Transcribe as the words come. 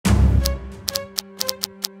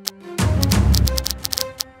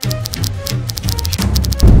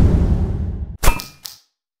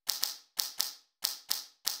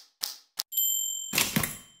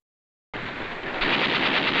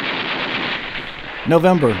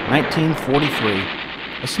November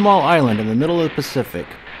 1943. A small island in the middle of the Pacific,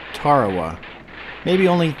 Tarawa. Maybe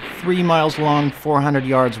only 3 miles long, 400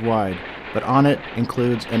 yards wide, but on it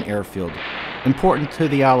includes an airfield. Important to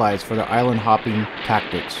the Allies for their island hopping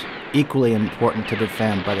tactics. Equally important to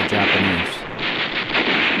defend by the Japanese.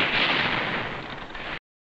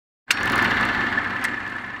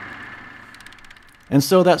 And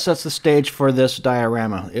so that sets the stage for this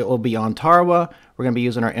diorama. It will be on Tarawa. We're going to be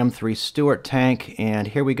using our M3 Stuart tank, and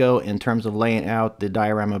here we go in terms of laying out the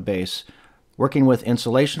diorama base. Working with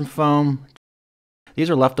insulation foam. These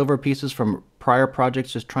are leftover pieces from prior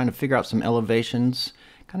projects, just trying to figure out some elevations.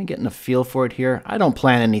 Kind of getting a feel for it here. I don't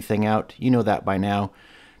plan anything out, you know that by now.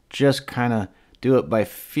 Just kind of do it by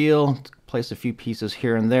feel. Place a few pieces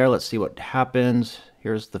here and there. Let's see what happens.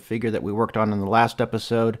 Here's the figure that we worked on in the last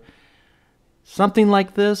episode. Something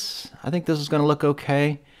like this. I think this is going to look okay.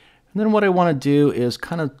 And then what I want to do is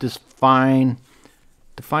kind of define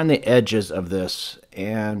the edges of this.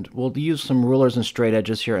 And we'll use some rulers and straight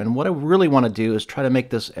edges here. And what I really want to do is try to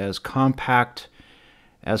make this as compact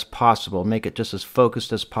as possible. Make it just as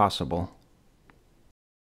focused as possible.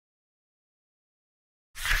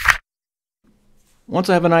 Once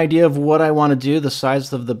I have an idea of what I want to do, the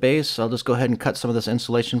size of the base, I'll just go ahead and cut some of this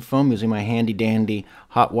insulation foam using my handy dandy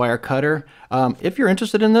hot wire cutter. If you're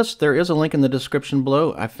interested in this, there is a link in the description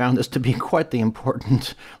below. I found this to be quite the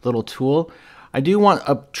important little tool. I do want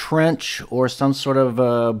a trench or some sort of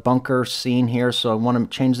a bunker scene here, so I want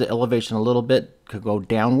to change the elevation a little bit to go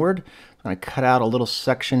downward. I'm going to cut out a little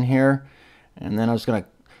section here, and then I was going to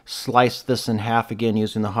slice this in half again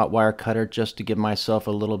using the hot wire cutter just to give myself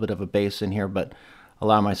a little bit of a base in here, but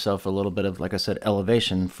allow myself a little bit of, like I said,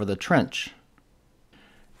 elevation for the trench.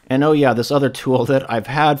 And oh yeah, this other tool that I've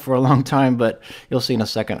had for a long time, but you'll see in a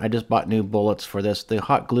second, I just bought new bullets for this, the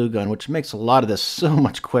hot glue gun, which makes a lot of this so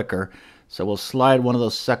much quicker. So we'll slide one of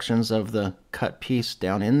those sections of the cut piece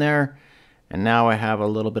down in there, and now I have a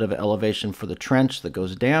little bit of elevation for the trench that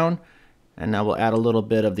goes down. And now we'll add a little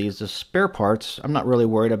bit of these as spare parts. I'm not really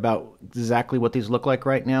worried about exactly what these look like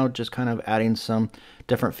right now, just kind of adding some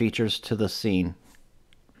different features to the scene.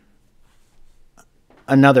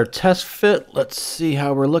 Another test fit. Let's see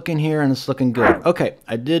how we're looking here, and it's looking good. Okay,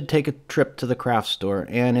 I did take a trip to the craft store,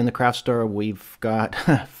 and in the craft store we've got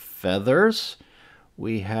feathers.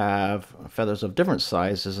 We have feathers of different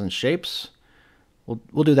sizes and shapes.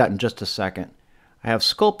 We'll do that in just a second. I have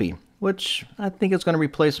Sculpey, which I think is going to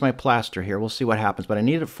replace my plaster here. We'll see what happens, but I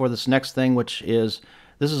need it for this next thing, which is,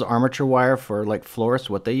 this is armature wire for like florists,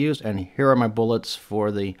 what they use, and here are my bullets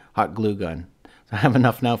for the hot glue gun. So I have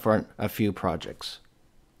enough now for a few projects.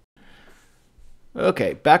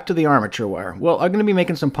 Okay, back to the armature wire. Well, I'm going to be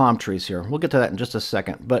making some palm trees here. We'll get to that in just a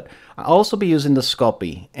second, but I'll also be using the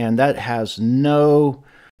Sculpey, and that has no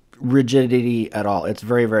rigidity at all. It's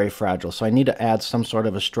very, very fragile, so I need to add some sort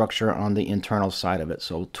of a structure on the internal side of it.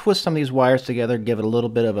 So we'll twist some of these wires together, give it a little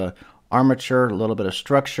bit of a armature, a little bit of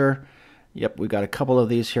structure. Yep, we got a couple of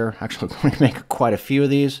these here. Actually, we're going to make quite a few of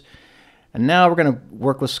these. And now we're going to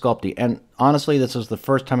work with Sculpey. And honestly, this is the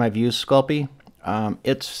first time I've used Sculpey.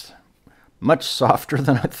 It's much softer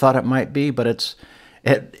than I thought it might be, but it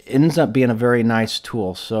ends up being a very nice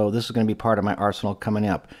tool. So this is going to be part of my arsenal coming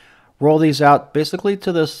up. Roll these out basically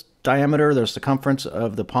to this diameter, the circumference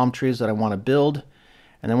of the palm trees that I want to build.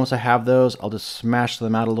 And then once I have those, I'll just smash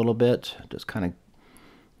them out a little bit. Just kind of,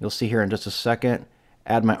 you'll see here in just a second.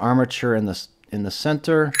 Add my armature in the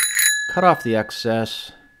center, cut off the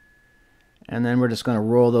excess, and then we're just going to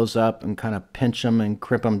roll those up and kind of pinch them and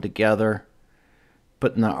crimp them together,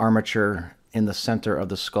 putting the armature in the center of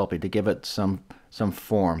the Sculpey to give it some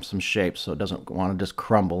form, some shape, so it doesn't want to just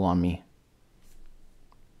crumble on me.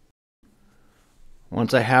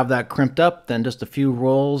 Once I have that crimped up, then just a few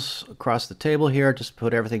rolls across the table here, just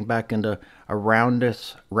put everything back into a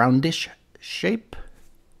roundish shape.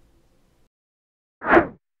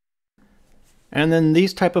 And then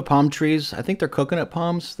these type of palm trees, I think they're coconut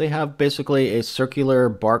palms. They have basically a circular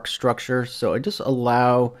bark structure, so I just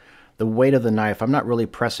allow the weight of the knife, I'm not really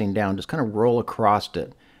pressing down, just kind of roll across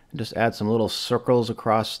it. And just add some little circles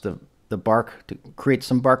across the bark to create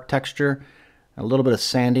some bark texture. A little bit of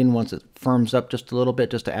sanding once it firms up just a little bit,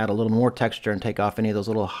 just to add a little more texture and take off any of those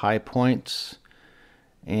little high points.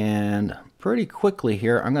 And pretty quickly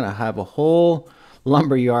here, I'm going to have a whole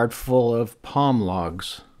lumber yard full of palm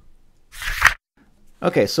logs.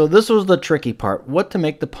 Okay, so this was the tricky part, what to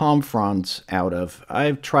make the palm fronds out of.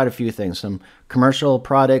 I've tried a few things, some commercial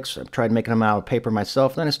products, I've tried making them out of paper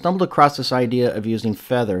myself, then I stumbled across this idea of using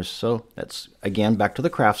feathers. So that's, again, back to the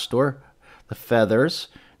craft store, the feathers.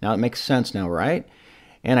 Now it makes sense now, right?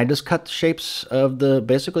 And I just cut the shapes of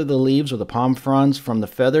basically the leaves or the palm fronds from the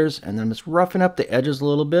feathers, and then I'm just roughing up the edges a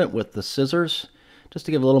little bit with the scissors just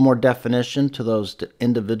to give a little more definition to those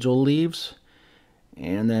individual leaves.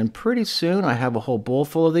 And then pretty soon I have a whole bowl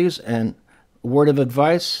full of these. And word of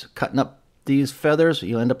advice, cutting up these feathers,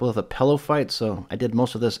 you end up with a pillow fight. So I did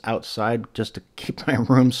most of this outside just to keep my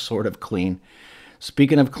room sort of clean.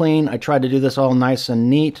 Speaking of clean, I tried to do this all nice and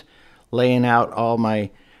neat, laying out all my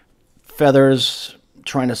feathers,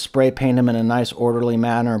 trying to spray paint them in a nice orderly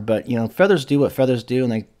manner. But you know, feathers do what feathers do,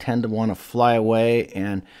 and they tend to want to fly away.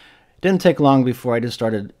 And it didn't take long before I just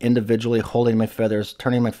started individually holding my feathers,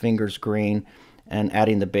 turning my fingers green, and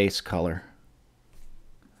adding the base color.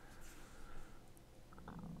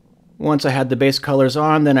 Once I had the base colors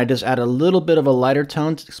on, then I just add a little bit of a lighter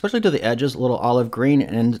tone, especially to the edges, a little olive green,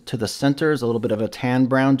 and to the centers, a little bit of a tan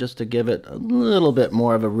brown, just to give it a little bit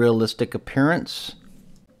more of a realistic appearance.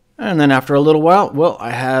 And then after a little while, well, I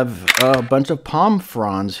have a bunch of palm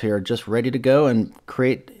fronds here just ready to go and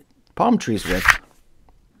create palm trees with.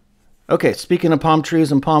 Okay, speaking of palm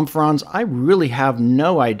trees and palm fronds, I really have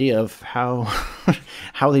no idea of how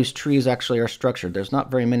how these trees actually are structured. There's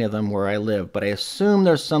not very many of them where I live, but I assume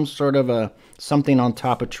there's some sort of something on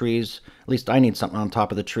top of trees. At least I need something on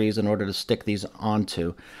top of the trees in order to stick these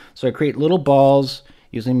onto. So I create little balls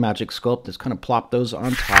using Magic Sculpt, just kind of plop those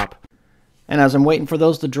on top. And as I'm waiting for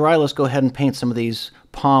those to dry, let's go ahead and paint some of these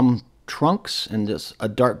palm trunks in just a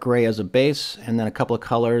dark gray as a base, and then a couple of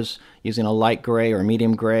colors using a light gray or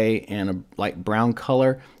medium gray and a light brown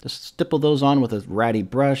color. Just stipple those on with a ratty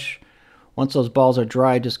brush. Once those balls are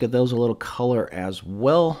dry, just give those a little color as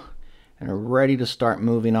well, and are ready to start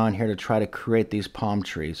moving on here to try to create these palm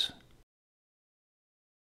trees.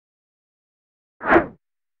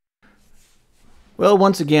 Well,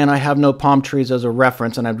 once again, I have no palm trees as a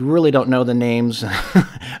reference, and I really don't know the names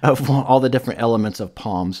of all the different elements of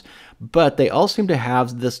palms. But they all seem to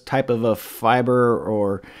have this type of a fiber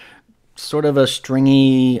or sort of a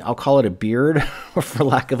stringy, I'll call it a beard, for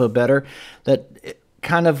lack of a better, that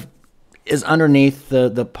kind of is underneath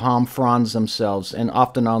the palm fronds themselves and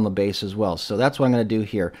often on the base as well. So that's what I'm going to do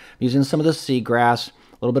here. I'm using some of the seagrass, a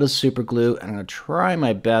little bit of super glue, and I'm going to try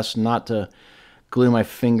my best not to glue my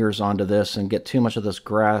fingers onto this and get too much of this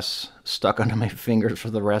grass stuck onto my fingers for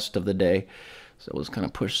the rest of the day. So let's kind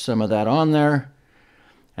of push some of that on there,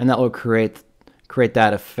 and that will create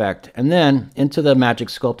that effect. And then into the Magic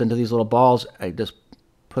Sculpt, into these little balls, I just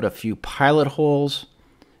put a few pilot holes,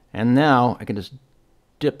 and now I can just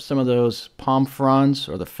dip some of those palm fronds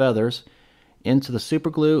or the feathers into the super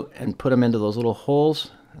glue and put them into those little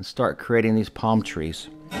holes and start creating these palm trees.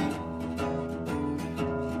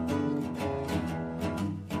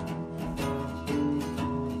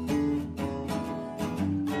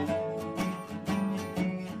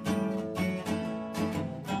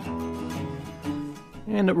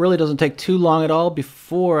 And it really doesn't take too long at all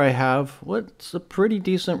before I have what's a pretty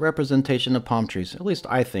decent representation of palm trees. At least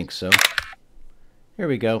I think so. Here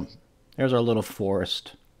we go. There's our little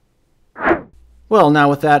forest. Well, now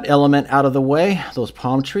with that element out of the way, those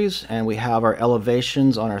palm trees, and we have our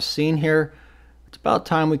elevations on our scene here, it's about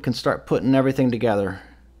time we can start putting everything together.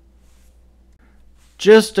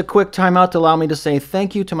 Just a quick timeout to allow me to say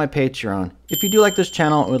thank you to my Patreon. If you do like this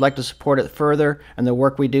channel and would like to support it further and the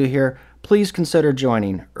work we do here, please consider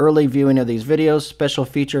joining. Early viewing of these videos, special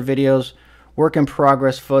feature videos, work in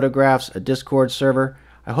progress photographs, a Discord server.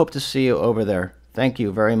 I hope to see you over there. Thank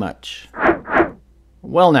you very much.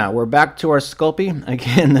 Well, now we're back to our Sculpey.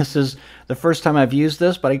 Again, this is the first time I've used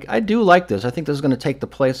this, but I do like this. I think this is going to take the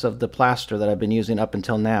place of the plaster that I've been using up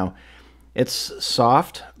until now. It's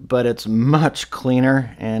soft, but it's much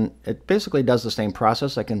cleaner, and it basically does the same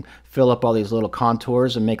process. I can fill up all these little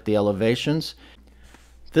contours and make the elevations.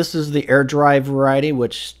 This is the air dry variety,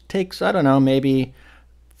 which takes, I don't know, maybe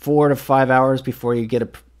 4 to 5 hours before you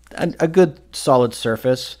get a good solid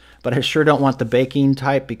surface. But I sure don't want the baking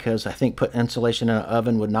type, because I think putting insulation in an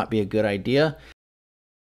oven would not be a good idea.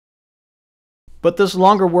 But this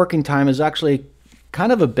longer working time is actually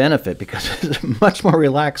kind of a benefit, because it's much more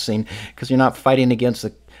relaxing, because you're not fighting against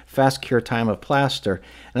the fast cure time of plaster,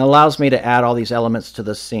 and it allows me to add all these elements to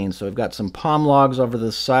the scene. So we've got some palm logs over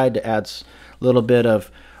the side to add a little bit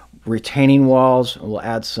of retaining walls. We'll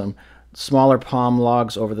add some smaller palm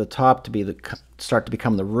logs over the top to start to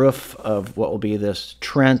become the roof of what will be this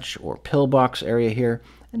trench or pillbox area here,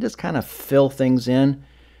 and just kind of fill things in.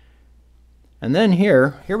 And then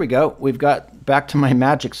here we go. We've got back to my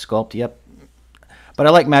Magic Sculpt. Yep. But I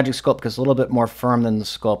like Magic Sculpt because it's a little bit more firm than the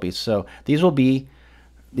Sculpey. So these little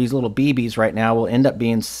BBs right now will end up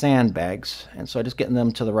being sandbags. And so I'm just getting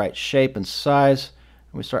them to the right shape and size.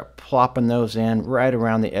 And we start plopping those in right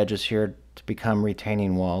around the edges here to become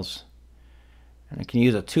retaining walls. And I can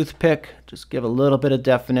use a toothpick, just give a little bit of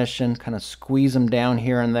definition, kind of squeeze them down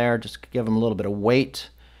here and there, just give them a little bit of weight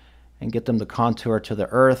and get them to contour to the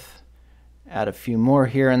earth. Add a few more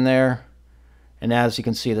here and there. And as you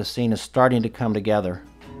can see, the scene is starting to come together.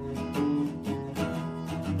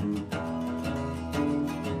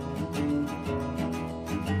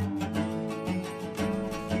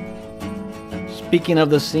 Speaking of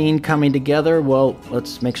the scene coming together, well,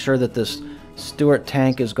 let's make sure that this Stuart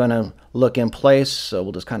tank is going to look in place. So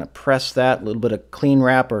we'll just kind of press that, a little bit of clean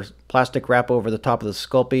wrap or plastic wrap over the top of the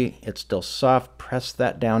Sculpey. It's still soft. Press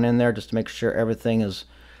that down in there just to make sure everything is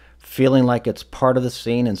feeling like it's part of the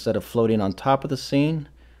scene instead of floating on top of the scene.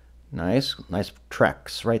 Nice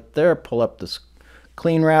tracks right there. Pull up this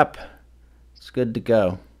clean wrap. It's good to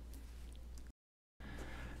go.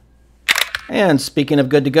 And speaking of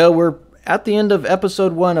good to go, we're at the end of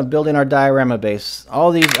episode 1 of building our diorama base.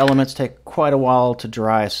 All these elements take quite a while to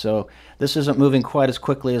dry, so this isn't moving quite as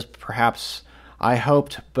quickly as perhaps I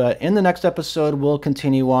hoped, but in the next episode we'll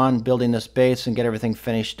continue on building this base and get everything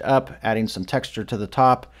finished up, adding some texture to the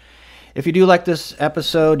top. If you do like this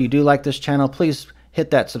episode, you do like this channel, please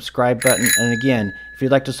hit that subscribe button. And again, if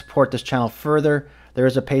you'd like to support this channel further, there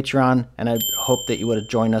is a Patreon, and I hope that you would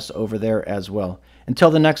join us over there as well.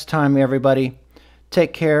 Until the next time, everybody,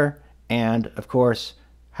 take care. And, of course,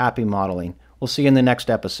 happy modeling. We'll see you in the next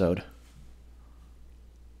episode.